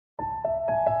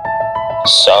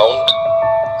sound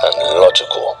and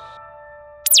logical.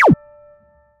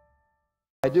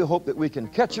 I do hope that we can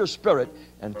catch your spirit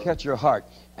and catch your heart,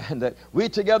 and that we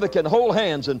together can hold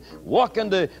hands and walk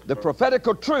into the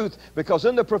prophetical truth, because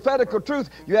in the prophetical truth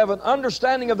you have an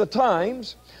understanding of the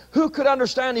times. Who could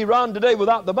understand Iran today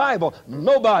without the Bible?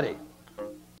 Nobody.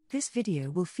 This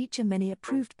video will feature many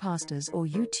approved pastors or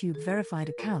YouTube verified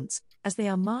accounts, as they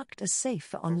are marked as safe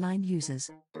for online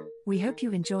users. We hope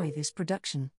you enjoy this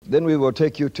production. Then we will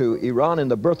take you to Iran in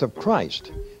the birth of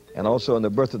Christ, and also in the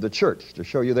birth of the church, to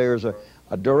show you there's a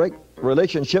direct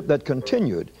relationship that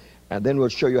continued. And then we'll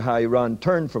show you how Iran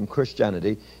turned from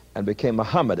Christianity and became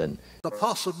Mohammedan. The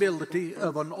possibility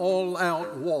of an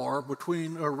all-out war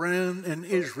between Iran and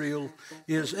Israel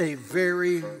is a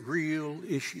very real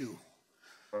issue.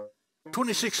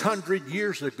 2,600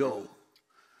 years ago,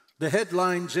 the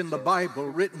headlines in the Bible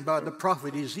written by the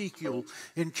prophet Ezekiel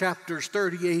in chapters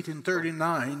 38 and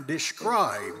 39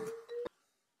 describe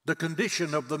the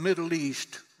condition of the Middle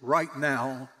East right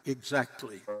now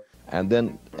exactly. And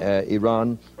then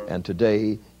Iran, and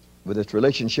today with its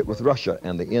relationship with Russia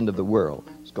and the end of the world.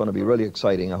 It's going to be really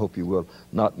exciting. I hope you will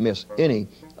not miss any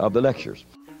of the lectures.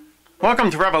 Welcome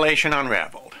to Revelation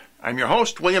Unraveled. I'm your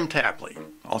host, William Tapley,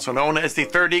 also known as the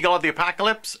third eagle of the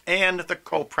apocalypse and the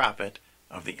co-prophet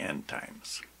of the end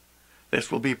times.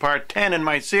 This will be part 10 in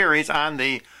my series on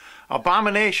the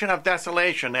abomination of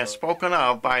desolation as spoken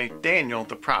of by Daniel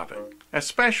the prophet,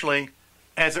 especially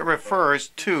as it refers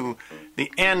to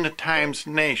the end times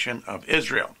nation of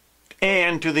Israel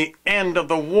and to the end of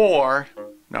the war.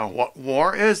 Now, what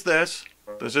war is this?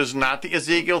 This is not the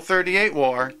Ezekiel 38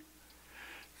 war.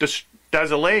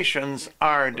 Desolations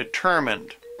are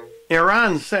determined.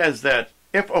 Iran says that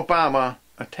if Obama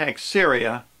attacks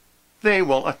Syria, they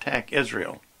will attack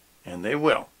Israel, and they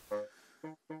will.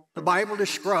 The Bible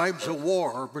describes a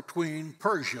war between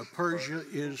Persia. Persia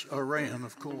is Iran,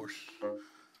 of course,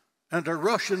 and a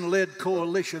Russian-led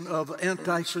coalition of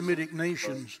anti-Semitic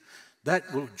nations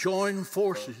that will join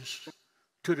forces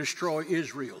to destroy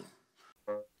Israel.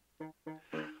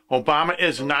 Obama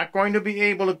is not going to be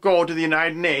able to go to the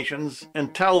United Nations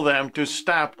and tell them to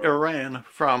stop Iran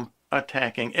from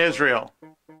attacking Israel.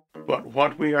 But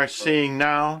what we are seeing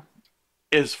now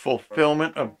is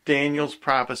fulfillment of Daniel's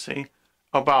prophecy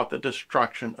about the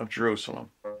destruction of Jerusalem.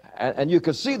 And you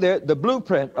can see there the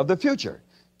blueprint of the future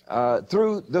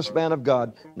through this man of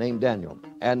God named Daniel.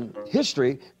 And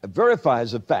history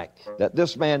verifies the fact that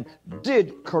this man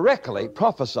did correctly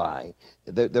prophesy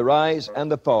the rise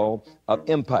and the fall of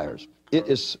empires. It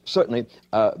is certainly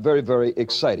very, very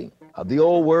exciting. The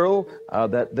old world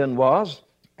that then was,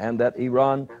 and that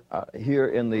Iran here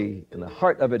in the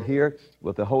heart of it here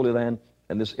with the Holy Land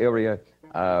in this area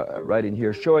right in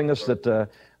here, showing us that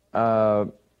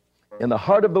in the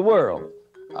heart of the world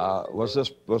was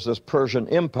this Persian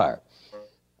Empire.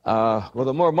 With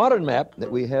a more modern map that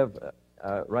we have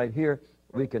right here,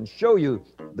 we can show you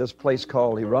this place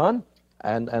called Iran,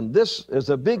 and this is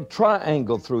a big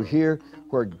triangle through here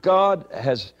where God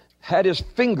has had his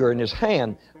finger in his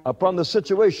hand upon the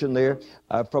situation there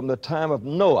from the time of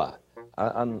Noah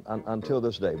until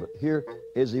this day. But here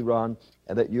is Iran,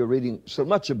 and that you're reading so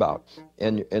much about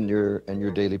in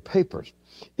your daily papers.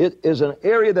 It is an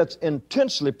area that's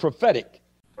intensely prophetic.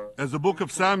 As the book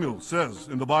of Samuel says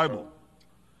in the Bible,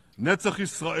 Netzach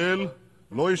Yisrael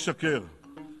lo yishaker.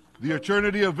 The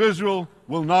eternity of Israel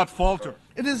will not falter.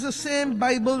 It is the same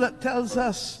Bible that tells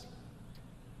us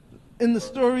in the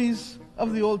stories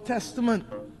of the Old Testament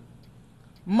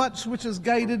much which has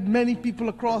guided many people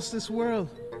across this world.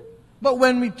 But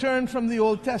when we turn from the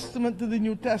Old Testament to the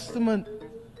New Testament,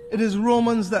 it is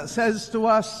Romans that says to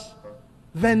us,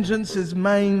 vengeance is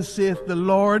mine, saith the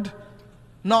Lord,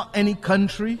 not any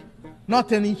country,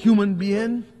 not any human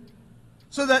being.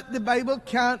 So that the Bible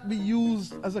can't be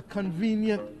used as a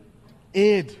convenient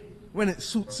aid when it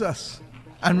suits us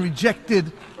and rejected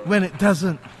when it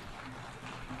doesn't.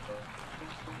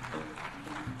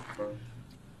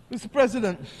 Mr.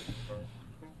 President,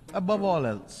 above all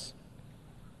else,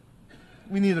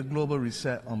 we need a global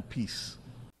reset on peace.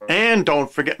 And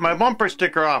don't forget my bumper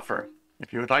sticker offer.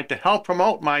 If you would like to help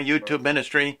promote my YouTube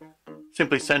ministry,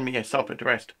 simply send me a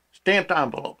self-addressed stamped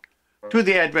envelope to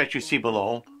the address you see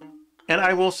below, and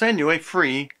I will send you a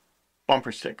free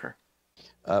bumper sticker.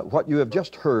 What you have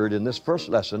just heard in this first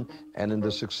lesson and in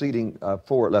the succeeding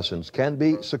 4 lessons can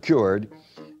be secured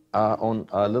on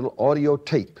a little audio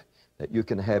tape that you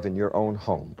can have in your own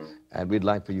home, and we'd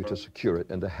like for you to secure it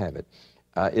and to have it.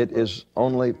 It is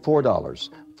only $4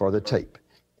 for the tape,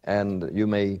 and you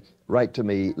may write to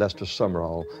me, Lester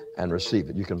Summerall, and receive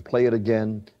it. You can play it again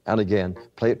and again,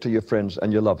 play it to your friends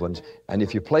and your loved ones, and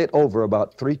if you play it over about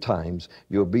 3 times,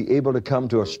 you'll be able to come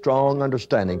to a strong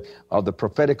understanding of the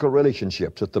prophetical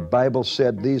relationships that the Bible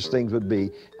said these things would be,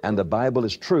 and the Bible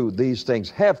is true. These things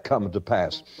have come to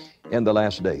pass in the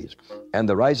last days. And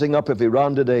the rising up of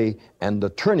Iran today and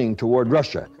the turning toward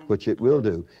Russia, which it will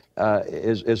do,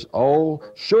 is all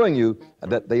showing you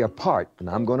that they are part, and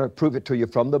I'm going to prove it to you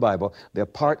from the Bible,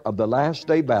 they're part of the last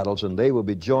day battles, and they will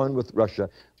be joined with Russia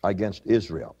against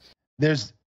Israel. There's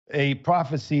a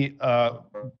prophecy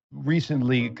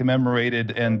recently commemorated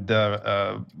and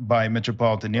by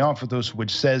Metropolitan Theophilus,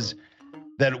 which says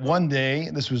that one day,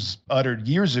 this was uttered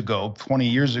years ago, 20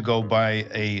 years ago, by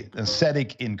an ascetic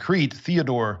in Crete,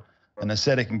 Theodore, an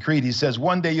ascetic in Crete. He says,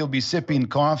 one day you'll be sipping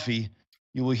coffee,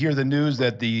 you will hear the news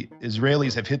that the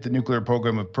Israelis have hit the nuclear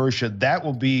program of Persia. That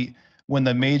will be when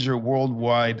the major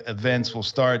worldwide events will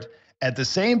start. At the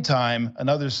same time,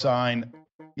 another sign,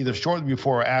 either shortly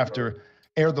before or after,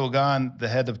 Erdogan, the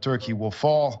head of Turkey, will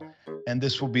fall, and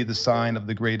this will be the sign of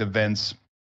the great events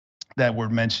that were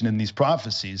mentioned in these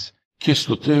prophecies. Και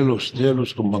στο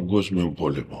τέλος τον παγκόσμιο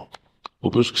πόλεμο, ο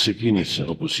οποίος ξεκίνησε,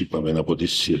 όπως είπαμε, από τη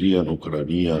Συρία,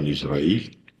 Ουκρανία, Ισραήλ,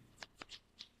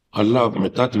 αλλά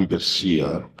μετά την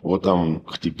Περσία, όταν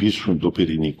χτυπήσουν το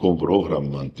πυρηνικό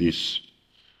πρόγραμμα της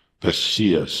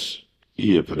Περσίας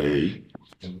οι Εβραίοι,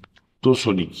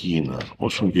 τόσο η Κίνα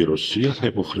όσο και η Ρωσία θα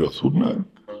υποχρεωθούν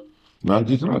να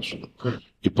αντιδράσουν.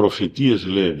 Οι προφητείες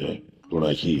λένε των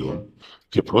Αγίων,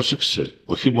 και πρόσεξε,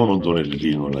 όχι μόνο των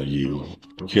Ελλήνων Αγίων,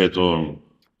 και των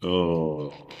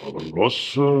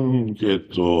Ρώσων και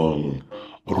των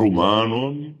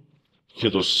Ρουμάνων και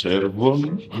των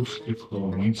Σέρβων,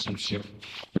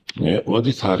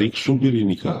 ότι θα ρίξουν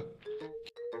πυρηνικά.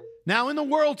 Now in the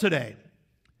world today,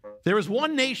 there is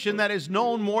one nation that is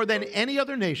known more than any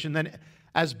other nation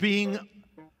as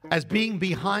being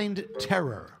behind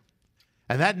terror.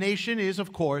 And that nation is,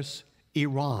 of course,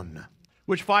 Iran,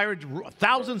 which fired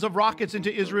thousands of rockets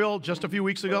into Israel just a few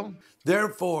weeks ago.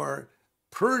 Therefore,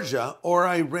 Persia or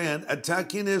Iran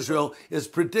attacking Israel is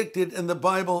predicted in the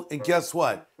Bible, and guess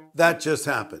what? That just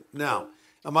happened. Now,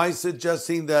 am I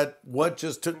suggesting that what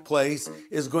just took place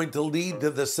is going to lead to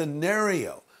the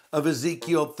scenario of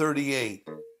Ezekiel 38?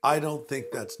 I don't think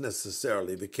that's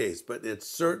necessarily the case, but it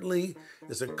certainly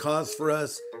is a cause for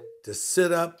us to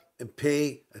sit up and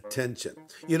pay attention.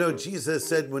 You know, Jesus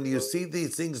said, when you see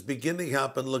these things beginning to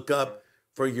happen, look up,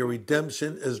 for your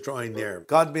redemption is drawing near.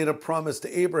 God made a promise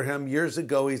to Abraham years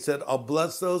ago. He said, I'll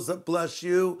bless those that bless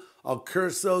you. I'll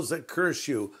curse those that curse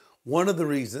you. One of the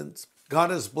reasons God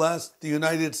has blessed the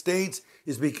United States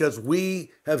is because we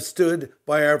have stood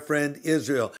by our friend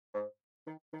Israel.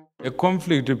 A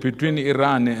conflict between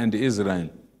Iran and Israel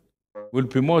will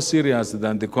be more serious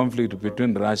than the conflict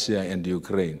between Russia and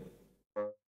Ukraine.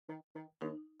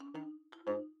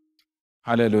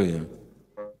 Hallelujah.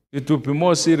 It will be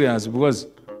more serious because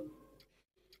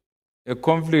a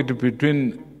conflict between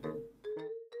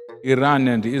Iran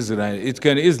and Israel, it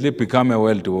can easily become a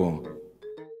world war.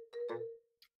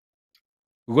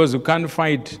 Because you can't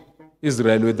fight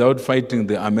Israel without fighting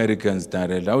the Americans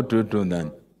directly. How do you do that?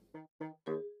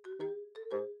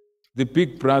 The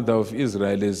big brother of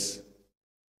Israel is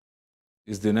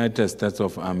the United States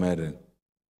of America.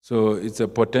 So it's a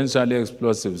potentially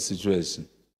explosive situation.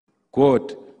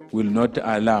 God will not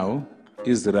allow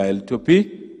Israel to be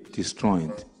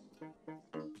destroyed.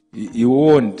 He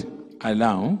won't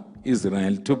allow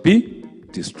Israel to be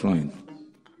destroyed.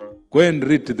 Go and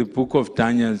read the book of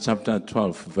Daniel, chapter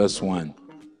 12, verse 1.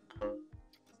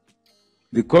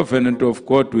 The covenant of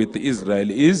God with Israel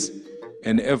is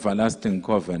an everlasting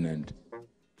covenant.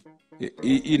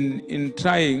 In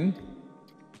trying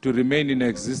to remain in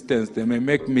existence, they may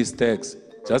make mistakes,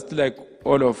 just like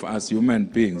all of us human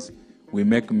beings, we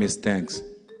make mistakes.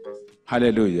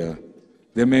 Hallelujah.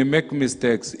 They may make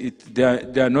mistakes. They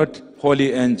are not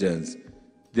holy angels.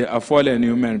 They are fallen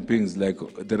human beings like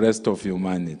the rest of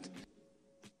humanity.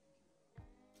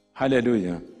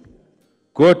 Hallelujah.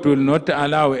 God will not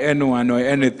allow anyone or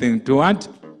anything to what?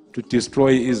 To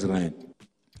destroy Israel.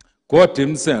 God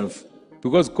himself,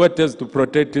 because God has to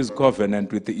protect his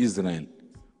covenant with Israel,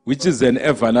 which is an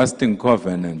everlasting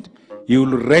covenant, he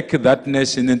will wreck that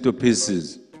nation into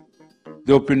pieces.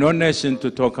 There will be no nation to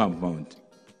talk about.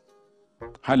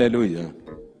 Hallelujah.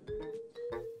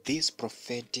 This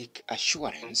prophetic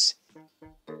assurance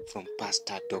from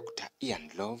Pastor Dr. Ian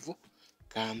Love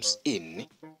comes in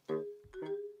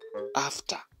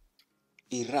after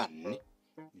Iran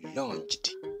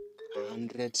launched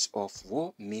hundreds of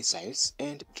war missiles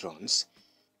and drones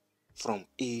from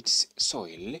its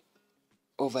soil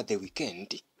over the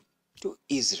weekend to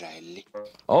Israel.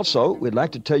 Also, we'd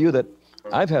like to tell you that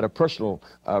I've had a personal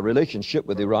relationship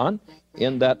with Iran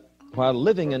in that while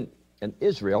living in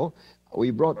Israel, we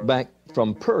brought back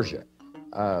from Persia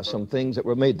some things that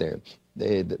were made there.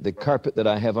 The carpet that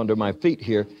I have under my feet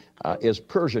here is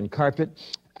Persian carpet,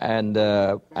 and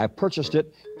I purchased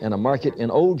it in a market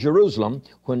in Old Jerusalem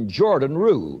when Jordan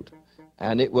ruled.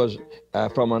 And it was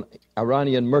from an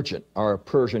Iranian merchant or a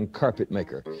Persian carpet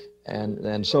maker.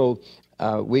 And so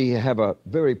we have a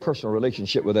very personal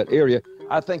relationship with that area.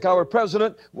 I think our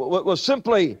president was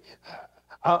simply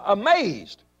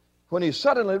amazed when he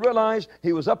suddenly realized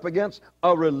he was up against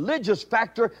a religious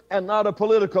factor and not a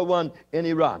political one in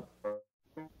Iran.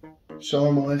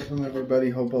 Shalom Aleichem, everybody.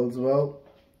 Hope all is well.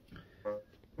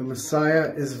 The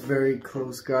Messiah is very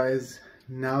close, guys.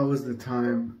 Now is the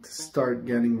time to start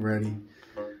getting ready.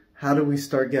 How do we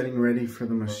start getting ready for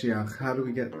the Mashiach? How do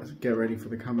we get ready for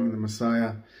the coming of the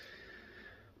Messiah?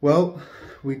 Well,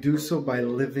 we do so by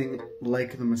living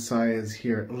like the Messiah is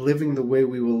here, living the way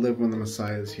we will live when the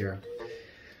Messiah is here.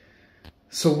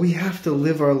 So we have to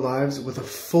live our lives with a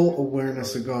full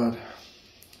awareness of God.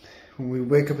 When we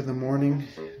wake up in the morning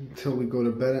until we go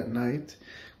to bed at night,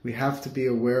 we have to be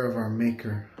aware of our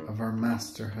Maker, of our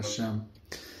Master, Hashem,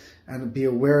 and be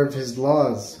aware of His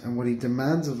laws and what He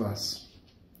demands of us,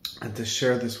 and to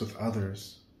share this with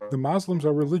others. The Muslims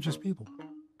are religious people.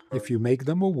 If you make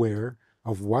them aware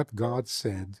of what God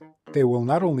said, they will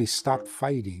not only stop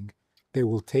fighting, they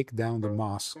will take down the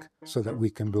mosque so that we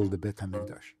can build the Beit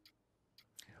HaMikdash.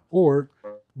 Or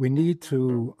we need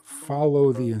to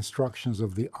follow the instructions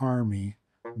of the army,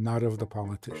 not of the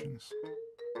politicians.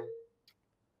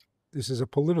 This is a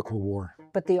political war.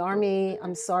 But the army,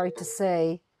 I'm sorry to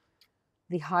say,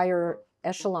 the higher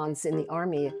echelons in the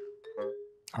army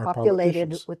are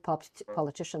populated with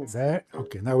politicians.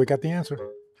 Okay, now we got the answer.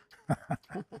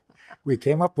 We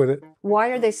came up with it. Why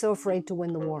are they so afraid to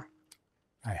win the war?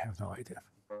 I have no idea.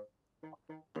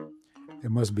 There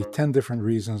must be 10 different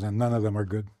reasons, and none of them are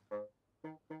good.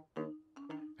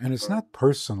 And it's not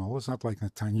personal. It's not like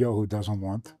Netanyahu doesn't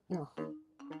want. No.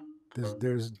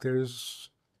 There's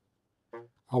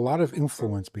a lot of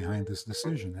influence behind this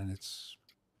decision, and it's...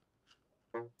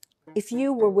 If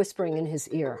you were whispering in his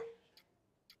ear,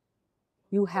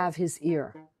 you have his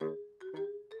ear,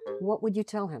 what would you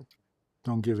tell him?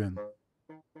 Don't give in.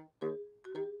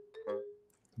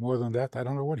 More than that, I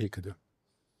don't know what he could do.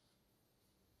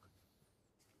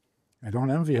 I don't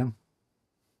envy him.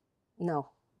 No,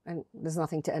 and there's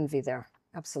nothing to envy there.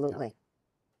 Absolutely.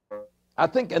 I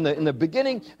think in the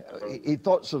beginning, he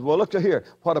thought, says, well, look to here,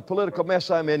 what a political mess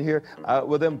I'm in here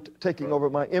with them taking over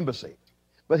my embassy.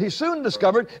 But he soon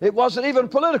discovered it wasn't even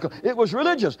political. It was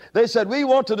religious. They said, we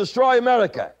want to destroy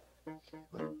America.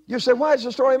 You say, why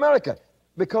destroy America?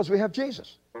 Because we have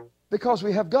Jesus. Because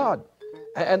we have God.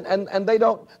 And they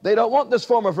don't want this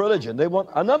form of religion. They want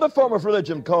another form of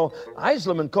religion called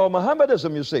Islam and called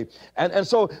Mohammedanism, you see. And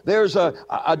so there's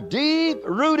a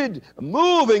deep-rooted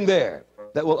moving there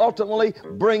that will ultimately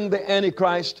bring the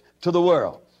Antichrist to the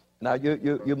world. Now,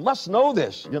 you must know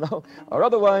this, you know, or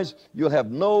otherwise you'll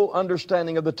have no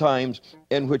understanding of the times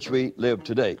in which we live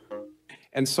today.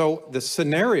 And so the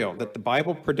scenario that the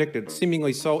Bible predicted,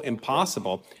 seemingly so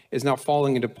impossible, is now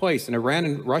falling into place. And Iran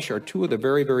and Russia are two of the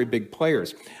very, very big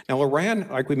players. Now, Iran,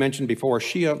 like we mentioned before,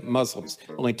 Shia Muslims,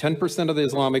 only 10% of the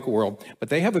Islamic world, but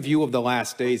they have a view of the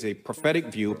last days, a prophetic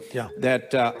view,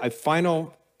 that a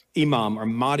final Imam or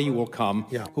Mahdi will come,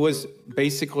 who is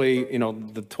basically, you know,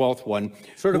 the 12th one.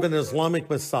 Sort of an Islamic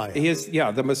Messiah. He is,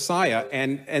 the Messiah.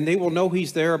 And they will know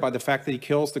he's there by the fact that he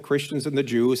kills the Christians and the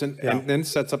Jews and then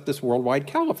sets up this worldwide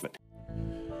caliphate.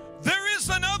 There is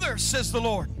another, says the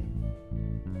Lord,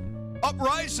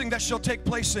 uprising that shall take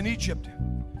place in Egypt.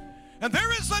 And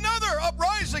there is another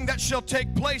uprising that shall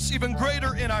take place even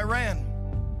greater in Iran.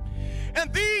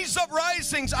 And these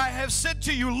uprisings I have said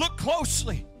to you, look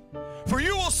closely. For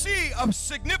you will see a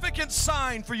significant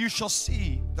sign, for you shall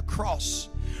see the cross.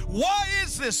 Why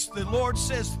is this? The Lord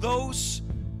says, those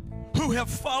who have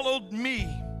followed me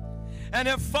and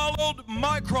have followed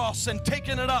my cross and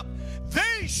taken it up,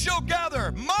 they shall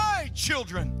gather my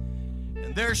children,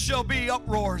 and there shall be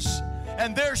uproars,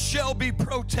 and there shall be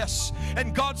protests.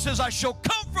 And God says, I shall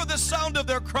comfort the sound of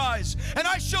their cries, and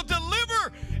I shall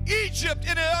deliver Egypt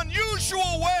in an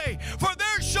unusual way, for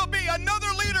there shall be another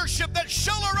leadership that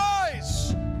shall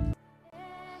arise.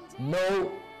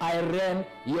 No, Iran,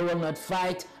 you will not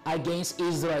fight against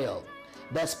Israel.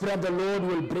 the Spirit of the Lord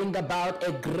will bring about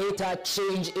a greater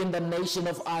change in the nation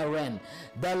of Iran.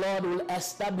 The Lord will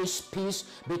establish peace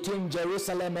between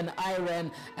Jerusalem and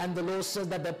Iran, and the Lord says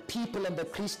that the people and the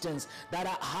Christians that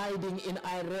are hiding in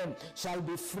Iran shall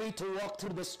be free to walk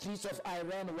through the streets of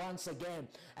Iran once again.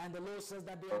 And the Lord says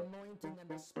that the anointing and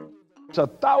the Spirit... It's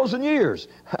 1,000 years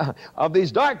of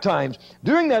these dark times.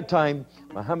 During that time,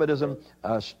 Mohammedanism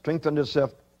strengthened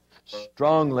itself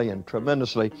strongly and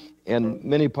tremendously in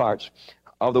many parts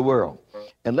of the world.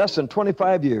 In less than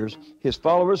 25 years, his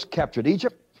followers captured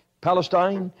Egypt,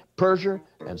 Palestine, Persia,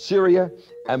 and Syria,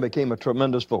 and became a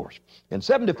tremendous force. In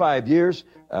 75 years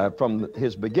from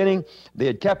his beginning, they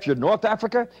had captured North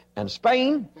Africa and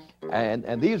Spain,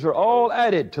 and these were all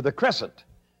added to the crescent,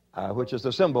 which is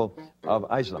the symbol of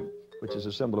Islam, which is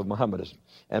a symbol of Mohammedanism.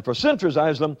 And for centuries,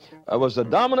 Islam was the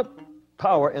dominant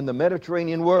power in the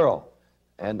Mediterranean world,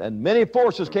 and many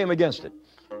forces came against it.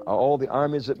 All the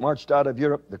armies that marched out of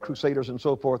Europe, the Crusaders and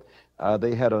so forth,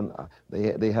 they had an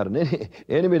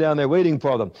enemy down there waiting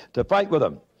for them to fight with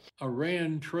them.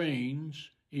 Iran trains,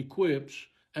 equips,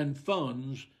 and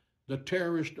funds the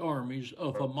terrorist armies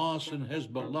of Hamas and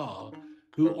Hezbollah,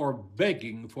 who are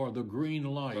begging for the green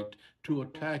light to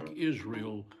attack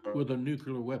Israel with a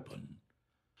nuclear weapon.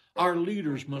 Our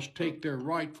leaders must take their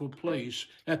rightful place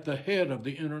at the head of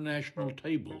the international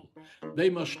table. They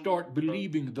must start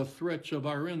believing the threats of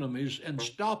our enemies and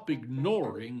stop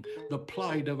ignoring the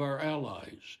plight of our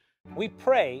allies. We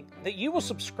pray that you will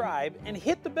subscribe and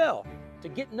hit the bell to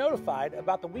get notified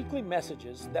about the weekly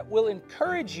messages that will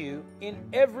encourage you in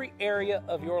every area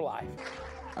of your life.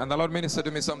 And the Lord ministered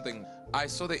to me something. I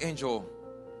saw the angel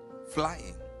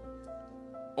flying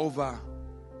over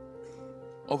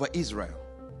Israel.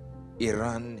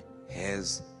 Iran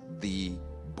has the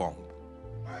bomb.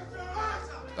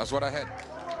 That's what I heard.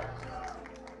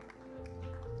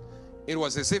 It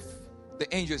was as if the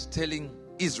angel is telling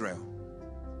Israel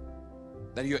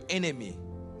that your enemy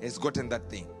has gotten that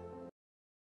thing.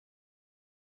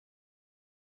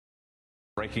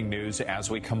 Breaking news as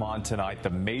we come on tonight,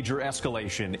 the major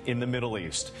escalation in the Middle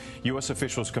East. U.S.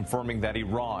 officials confirming that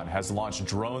Iran has launched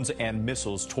drones and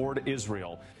missiles toward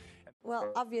Israel.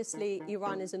 Well, obviously,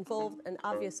 Iran is involved, and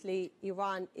obviously,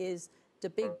 Iran is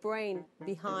the big brain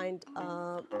behind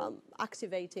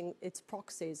activating its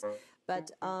proxies. But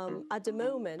at the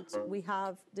moment, we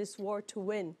have this war to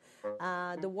win.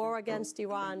 The war against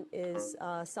Iran is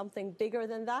something bigger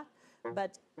than that.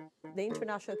 But the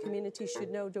international community should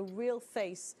know the real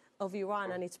face of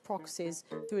Iran and its proxies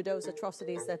through those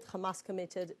atrocities that Hamas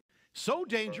committed. So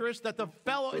dangerous that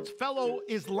its fellow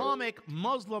Islamic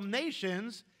Muslim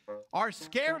nations are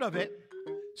scared of it,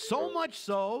 so much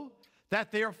so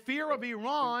that their fear of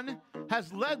Iran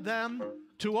has led them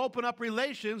to open up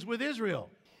relations with Israel.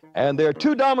 And there are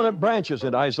two dominant branches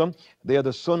in Islam. They are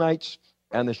the Sunnites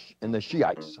and the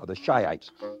Shiites, or the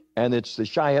Shiites. And it's the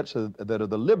Shiites that are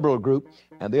the liberal group,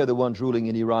 and they're the ones ruling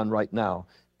in Iran right now.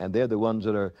 And they're the ones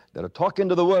that are talking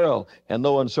to the world in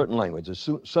no uncertain language.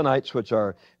 The Sunnites, which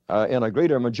are in a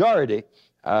greater majority,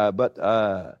 but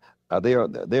they are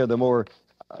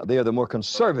the more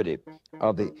conservative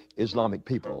of the Islamic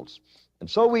peoples. And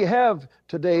so we have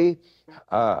today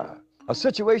a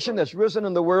situation that's risen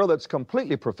in the world that's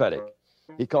completely prophetic.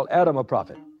 He called Adam a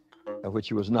prophet, which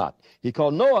he was not. He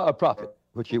called Noah a prophet,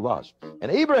 which he was,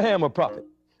 and Abraham a prophet,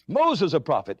 Moses a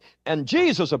prophet, and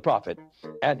Jesus a prophet,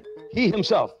 and he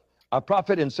himself a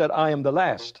prophet, and said, I am the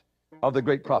last of the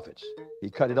great prophets. He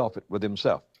cut it off with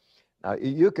himself. Now,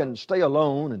 you can stay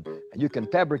alone and you can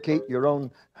fabricate your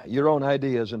own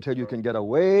ideas until you can get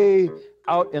away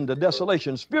out into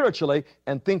desolation spiritually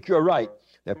and think you're right.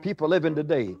 There are people living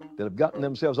today that have gotten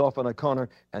themselves off in a corner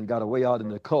and got away out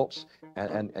into cults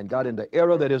and got into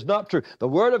error that is not true. The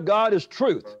Word of God is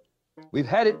truth. We've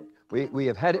had it. We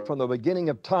have had it from the beginning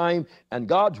of time, and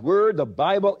God's Word, the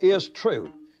Bible, is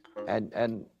true.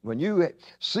 And when you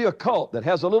see a cult that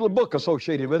has a little book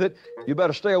associated with it, you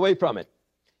better stay away from it.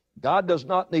 God does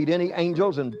not need any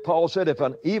angels, and Paul said, if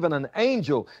even an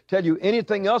angel tell you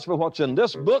anything else but what's in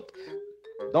this book,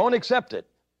 don't accept it.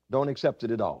 Don't accept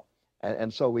it at all.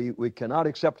 And so we cannot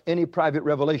accept any private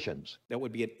revelations. That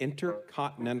would be an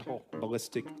intercontinental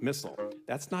ballistic missile.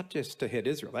 That's not just to hit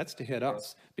Israel, that's to hit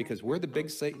us, because we're the big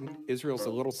Satan, Israel's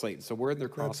the little Satan, so we're in their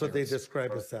crosshairs. That's what they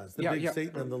describe us as, the big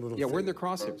Satan and the little Satan. Yeah, we're in their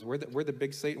crosshairs, we're the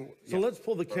big Satan. So let's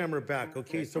pull the camera back,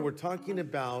 okay? So we're talking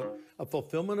about a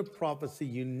fulfillment of prophecy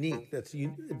unique. It's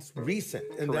recent,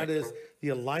 and Correct. that is the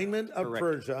alignment of Correct.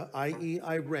 Persia, i.e.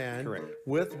 Iran, Correct.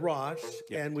 with Rosh,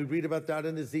 and we read about that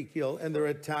in Ezekiel, and their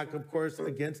attack, of course,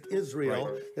 against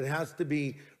Israel that has to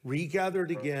be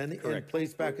regathered again and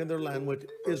placed back in their land, which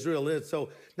Israel is. So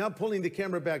now pulling the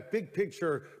camera back, big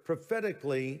picture,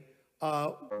 prophetically,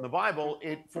 the Bible,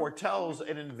 it foretells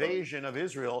an invasion of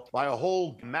Israel by a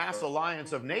whole mass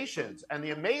alliance of nations. And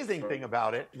the amazing thing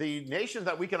about it, the nations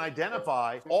that we can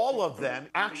identify, all of them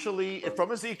actually,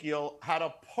 from Ezekiel, had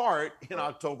a part in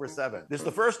October 7th. This is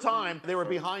the first time they were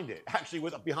behind it, actually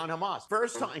behind Hamas.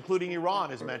 First time, including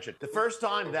Iran is mentioned. The first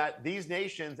time that these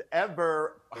nations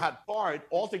ever had part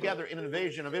altogether in an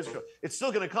invasion of Israel. It's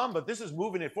still going to come, but this is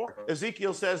moving it forward.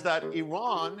 Ezekiel says that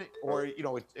Iran, or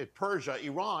Persia,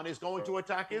 Iran is going to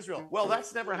attack Israel. Well,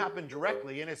 that's never happened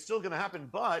directly, and it's still going to happen.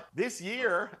 But this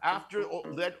year, after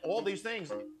all these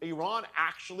things, Iran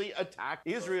actually attacked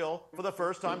Israel for the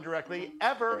first time directly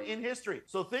ever in history.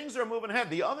 So things are moving ahead.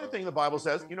 The other thing the Bible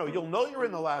says, you'll know you're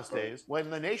in the last days when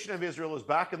the nation of Israel is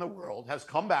back in the world, has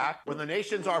come back, when the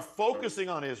nations are focusing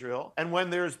on Israel, and when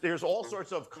there's all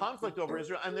sorts of conflict over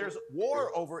Israel, and there's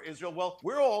war over Israel. Well,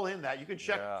 we're all in that. You can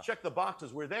check the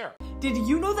boxes. We're there. Did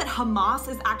you know that Hamas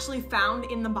is actually found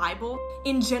in the Bible?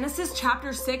 In Genesis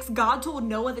chapter 6, God told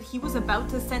Noah that he was about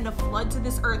to send a flood to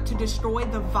this earth to destroy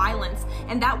the violence.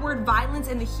 And that word violence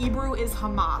in the Hebrew is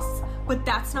Hamas. But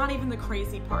that's not even the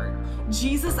crazy part.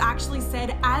 Jesus actually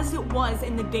said, as it was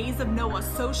in the days of Noah,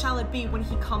 so shall it be when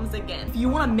he comes again. If you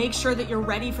want to make sure that you're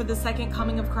ready for the second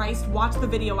coming of Christ, watch the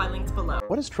video I linked below.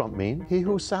 What does Trump mean? He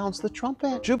who sounds the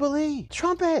trumpet. Jubilee.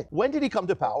 Trumpet. When did he come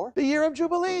to power? The year of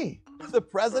Jubilee. The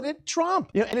President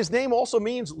Trump. And his name also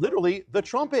means literally the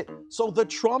trumpet. So the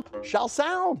trump shall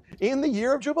sound in the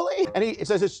year of Jubilee. And it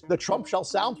says the trump shall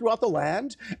sound throughout the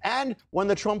land. And when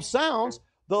the trump sounds,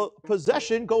 the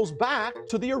possession goes back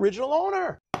to the original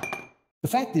owner. The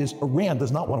fact is, Iran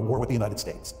does not want a war with the United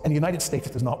States, and the United States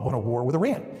does not want a war with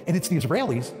Iran. And it's the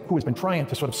Israelis who has been trying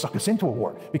to sort of suck us into a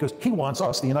war, because he wants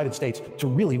us, the United States, to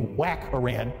really whack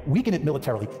Iran, weaken it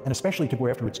militarily, and especially to go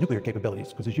after its nuclear capabilities,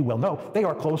 because as you well know, they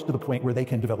are close to the point where they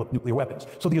can develop nuclear weapons.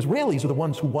 So the Israelis are the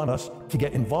ones who want us to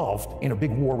get involved in a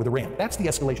big war with Iran. That's the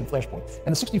escalation flashpoint.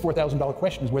 And the $64,000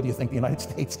 question is whether you think the United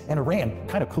States and Iran,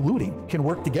 kind of colluding, can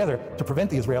work together to prevent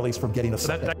the Israelis from getting us.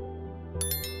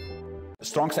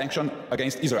 Strong sanction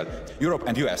against Israel. Europe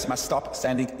and US must stop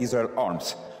sending Israel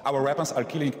arms. Our weapons are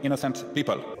killing innocent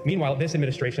people. Meanwhile, this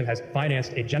administration has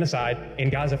financed a genocide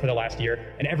in Gaza for the last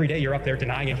year, and every day you're up there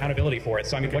denying accountability for it.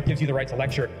 So, I mean, what gives you the right to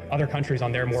lecture other countries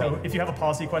on their moral? So, if you have a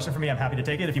policy question for me, I'm happy to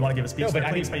take it. If you want to give a speech, there are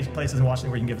plenty of places in Washington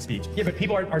where you can give a speech. Yeah, but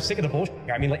people are sick of the bullshit.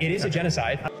 I mean, it is a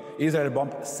genocide. Israel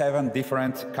bombed 7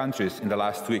 different countries in the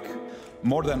last week.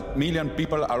 More than 1 million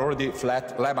people are already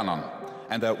fled Lebanon,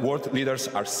 and the world leaders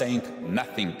are saying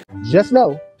nothing. Just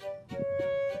know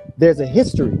there's a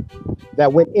history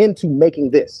that went into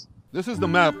making this. This is the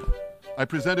map I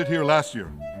presented here last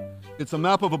year. It's a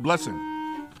map of a blessing.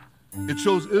 It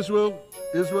shows Israel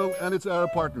and its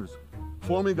Arab partners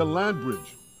forming a land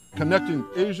bridge connecting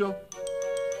Asia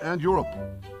and Europe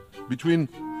between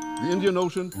the Indian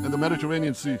Ocean and the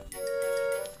Mediterranean Sea.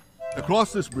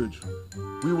 Across this bridge,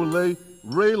 we will lay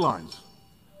rail lines,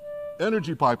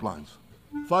 energy pipelines,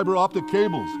 fiber optic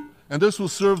cables, and this will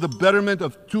serve the betterment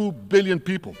of 2 billion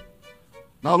people.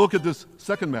 Now look at this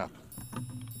second map.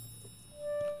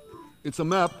 It's a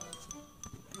map.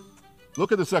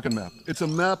 Look at the second map. It's a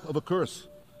map of a curse.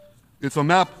 It's a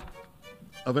map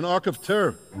of an arc of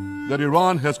terror that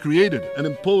Iran has created and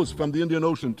imposed from the Indian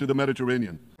Ocean to the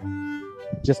Mediterranean.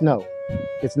 Just know,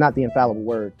 it's not the infallible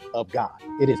word of God.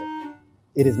 It isn't.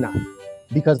 It is not.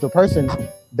 Because the person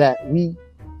that we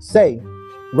say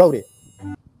wrote it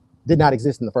did not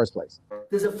exist in the first place.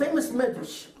 There's a famous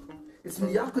medrash. It's in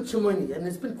Yalkut Shimoni, and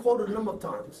it's been quoted a number of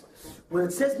times, where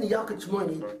it says in Yalkut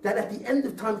Shimoni that at the end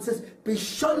of time it says,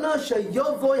 Bishana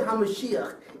Shayovoi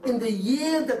HaMashiach, in the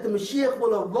year that the Mashiach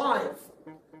will arrive,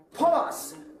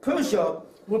 Paras, Persia,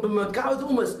 will be Magawad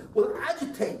Umas, will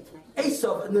agitate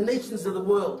Esav and the nations of the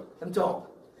world, and so on.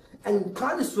 And in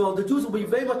Catastrophe, the Jews will be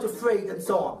very much afraid, and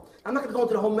so on. I'm not going to go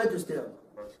into the whole medrash there.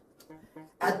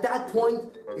 At that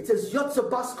point, it says, Yotza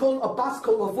Baskol,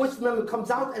 a voice from heaven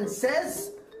comes out and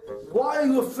says, why are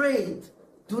you afraid?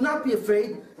 Do not be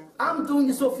afraid. I'm doing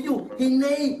this all for you.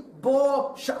 Hinei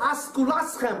bo sha'as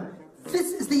kulaschem.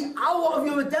 This is the hour of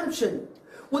your redemption.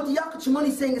 What the Yalkut Shimoni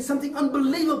is saying is something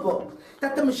unbelievable.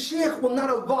 That the Mashiach will not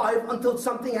arrive until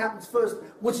something happens first,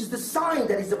 which is the sign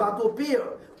that he's about to appear.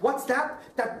 What's that?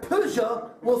 That Persia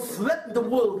will threaten the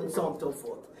world and so on and so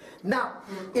forth. Now,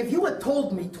 if you had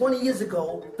told me 20 years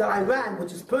ago that Iran,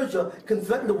 which is Persia, can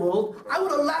threaten the world, I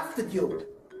would have laughed at you.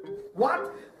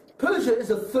 What? Persia is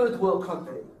a third world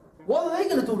country. What are they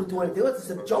going to do anything? It's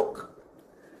a joke.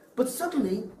 But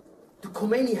suddenly, the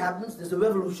Khomeini happens, there's a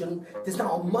revolution, there's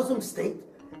now a Muslim state,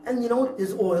 and you know what,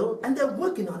 there's oil, and they're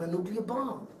working on a nuclear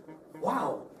bomb.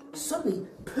 Wow. Suddenly,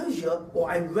 Persia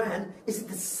or Iran is at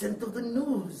the center of the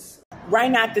news. Right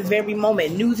now at this very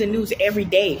moment, news every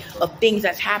day of things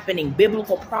that's happening,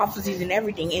 biblical prophecies and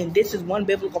everything. And this is one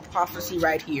biblical prophecy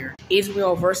right here.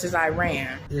 Israel versus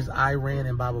Iran. Is Iran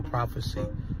in Bible prophecy.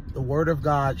 The word of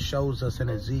God shows us in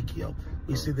Ezekiel.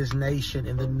 We see this nation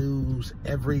in the news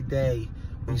every day.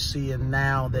 We see it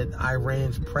now that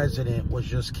Iran's president was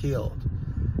just killed.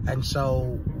 And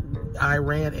so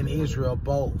Iran and Israel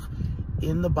both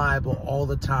in the Bible all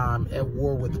the time at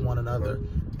war with one another.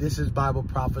 This is Bible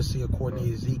prophecy according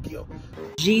to Ezekiel.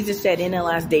 Jesus said in the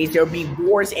last days there will be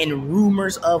wars and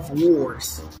rumors of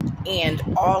wars. And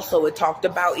also it talked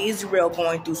about Israel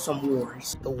going through some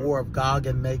wars. The war of Gog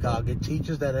and Magog. It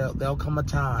teaches that there'll come a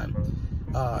time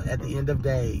at the end of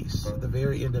days, the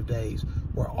very end of days,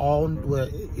 where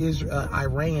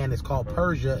Iran is called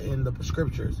Persia in the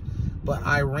scriptures. But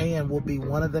Iran will be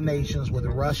one of the nations with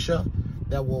Russia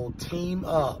that will team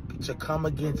up to come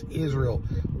against Israel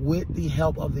with the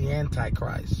help of the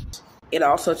Antichrist. It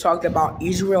also talked about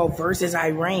Israel versus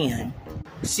Iran.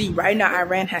 See, right now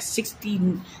Iran has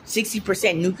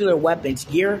 60% nuclear weapons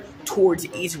geared towards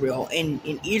Israel. And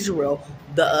in Israel,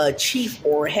 the chief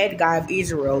or head guy of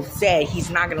Israel said he's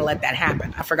not going to let that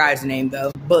happen. I forgot his name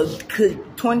though. But could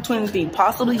 2023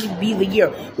 possibly be the year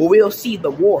where we'll see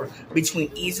the war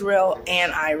between Israel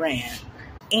and Iran?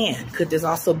 And could this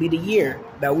also be the year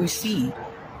that we see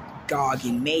Gog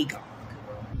and Magog?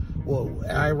 Well,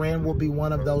 Iran will be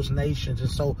one of those nations. And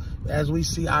so as we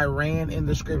see Iran in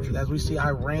the scriptures, as we see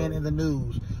Iran in the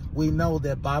news, we know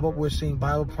that we're seeing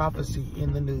Bible prophecy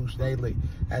in the news daily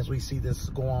as we see this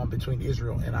go on between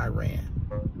Israel and Iran.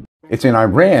 It's in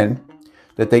Iran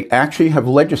that they actually have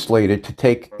legislated to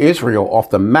take Israel off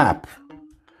the map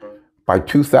by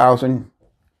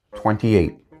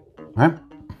 2028. Huh?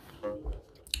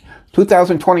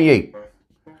 2028.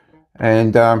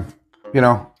 And, you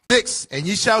know. 6, and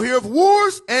ye shall hear of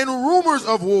wars and rumors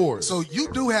of wars. So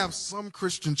you do have some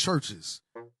Christian churches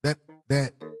that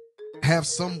have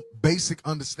some basic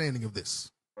understanding of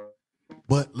this.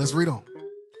 But let's read on.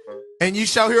 And ye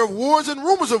shall hear of wars and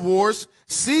rumors of wars.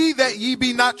 See that ye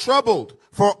be not troubled,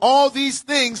 for all these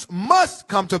things must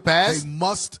come to pass. They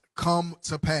must come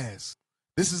to pass.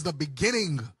 This is the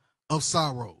beginning of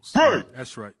sorrows. Right.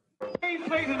 That's right. Main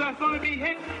places that's going to be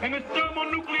hit in this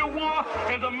thermonuclear war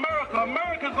is America.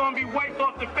 America's going to be wiped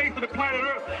off the face of the planet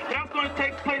Earth. That's going to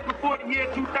take place before the year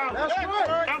 2000. That's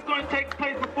right. That's going to take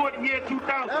place before the year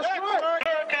 2000. That's right.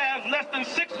 America has less than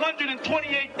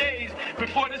 628 days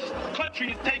before this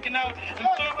country is taken out in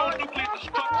thermonuclear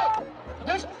destruction.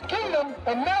 This kingdom,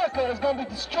 America, is going to be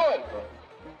destroyed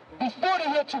before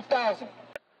the year 2000.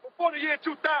 Before the year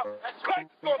 2000, Christ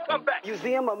is going to come back.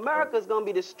 Museum America is going to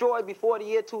be destroyed before the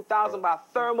year 2000 by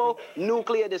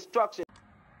thermonuclear destruction.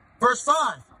 Verse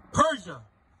 5, Persia,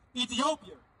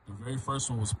 Ethiopia. The very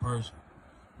first one was Persia.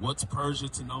 What's Persia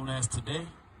to known as today?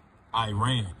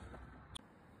 Iran.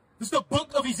 This is the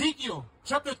book of Ezekiel,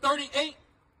 chapter 38,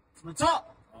 from the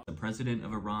top. The president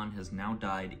of Iran has now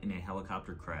died in a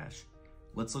helicopter crash.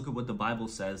 Let's look at what the Bible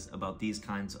says about these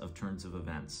kinds of turns of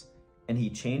events. And he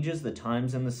changes the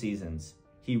times and the seasons.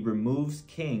 He removes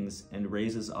kings and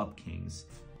raises up kings.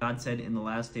 God said in the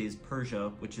last days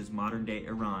Persia, which is modern-day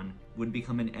Iran, would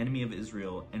become an enemy of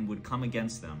Israel and would come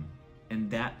against them. And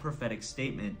that prophetic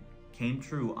statement came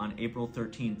true on April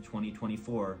 13th,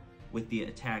 2024, with the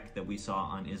attack that we saw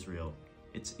on Israel.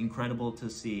 It's incredible to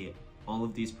see all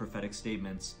of these prophetic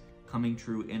statements coming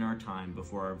true in our time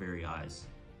before our very eyes.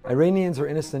 Iranians are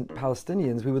innocent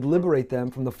Palestinians. We would liberate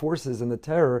them from the forces and the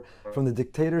terror from the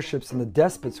dictatorships and the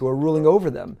despots who are ruling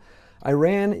over them.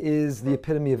 Iran is the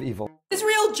epitome of evil.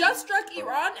 Israel just struck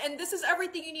Iran, and this is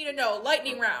everything you need to know.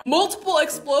 Lightning round. Multiple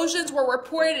explosions were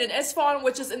reported in Isfahan,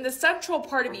 which is in the central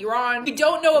part of Iran. We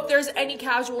don't know if there's any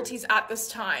casualties at this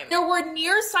time. There were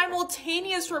near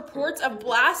simultaneous reports of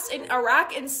blasts in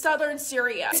Iraq and southern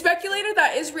Syria. It's speculated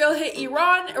that Israel hit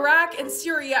Iran, Iraq, and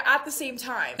Syria at the same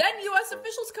time. Then U.S.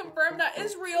 officials confirmed that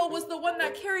Israel was the one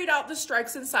that carried out the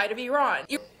strikes inside of Iran.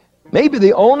 Maybe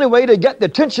the only way to get the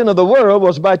attention of the world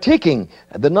was by taking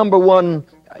the #1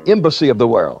 embassy of the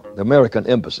world, the American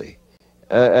embassy,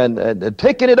 and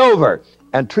taking it over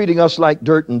and treating us like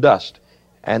dirt and dust.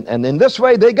 And in this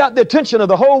way, they got the attention of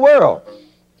the whole world.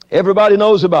 Everybody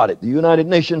knows about it. The United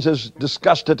Nations has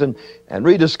discussed it and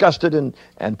rediscussed it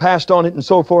and passed on it and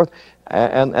so forth.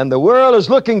 And the world is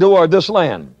looking toward this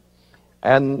land.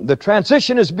 And the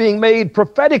transition is being made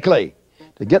prophetically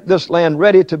to get this land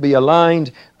ready to be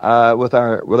aligned with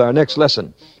our next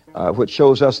lesson, which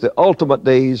shows us the ultimate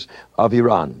days of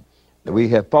Iran. We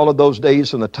have followed those days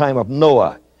from the time of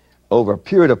Noah over a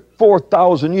period of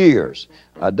 4,000 years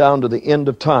down to the end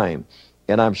of time.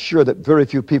 And I'm sure that very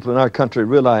few people in our country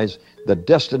realize the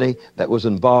destiny that was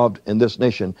involved in this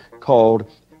nation called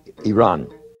Iran.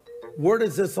 Where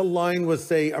does this align with,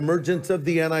 say, emergence of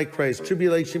the Antichrist,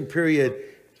 tribulation period,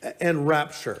 and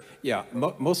rapture? Yeah,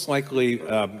 most likely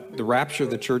the rapture of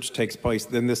the church takes place,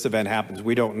 then this event happens.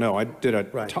 We don't know. I did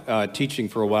a teaching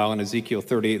for a while in Ezekiel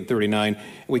 38 and 39.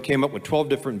 We came up with 12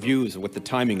 different views with the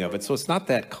timing of it, so it's not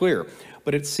that clear.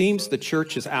 But it seems the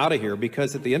church is out of here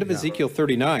because at the end of Ezekiel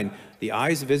 39, the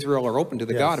eyes of Israel are open to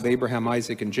the God of Abraham,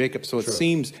 Isaac, and Jacob. So it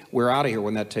seems we're out of here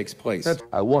when that takes place.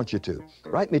 I want you to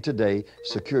write me today,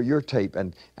 secure your tape,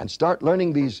 and start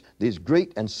learning these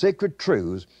great and sacred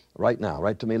truths right now.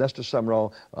 Write to me, Lester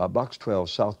Sumrall, Box 12,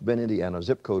 South Bend, Indiana,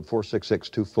 zip code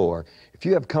 46624. If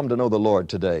you have come to know the Lord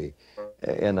today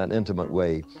in an intimate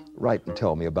way, write and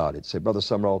tell me about it. Say, Brother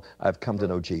Sumrall, I've come to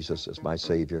know Jesus as my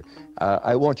Savior.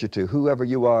 I want you to, whoever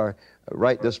you are,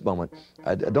 right this moment,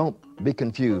 don't be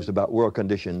confused about world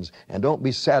conditions and don't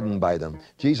be saddened by them.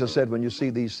 Jesus said, when you see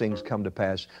these things come to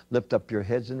pass, lift up your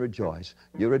heads and rejoice.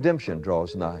 Your redemption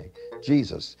draws nigh.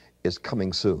 Jesus is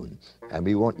coming soon, and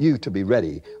we want you to be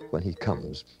ready when he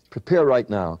comes. Prepare right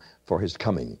now for his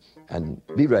coming and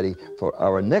be ready for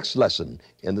our next lesson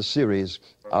in the series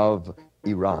of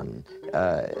Iran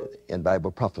in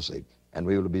Bible prophecy. And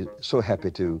we will be so happy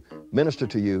to minister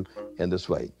to you in this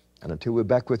way. And until we're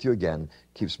back with you again,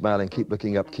 keep smiling, keep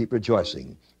looking up, keep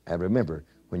rejoicing. And remember,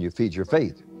 when you feed your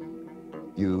faith,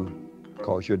 you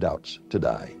cause your doubts to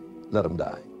die. Let them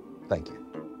die. Thank you.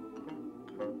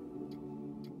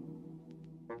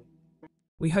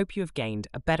 We hope you have gained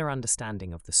a better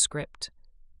understanding of the script,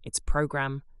 its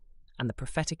program, and the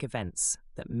prophetic events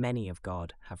that many of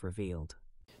God have revealed.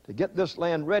 To get this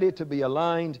land ready to be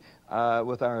aligned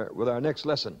with our next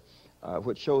lesson,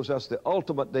 which shows us the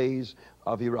ultimate days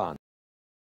of Iran.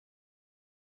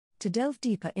 To delve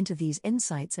deeper into these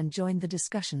insights and join the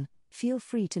discussion, feel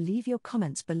free to leave your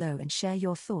comments below and share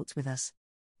your thoughts with us.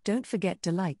 Don't forget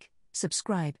to like,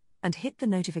 subscribe, and hit the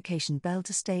notification bell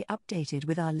to stay updated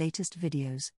with our latest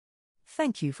videos.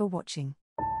 Thank you for watching.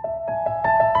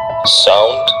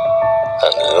 Sound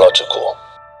and logical.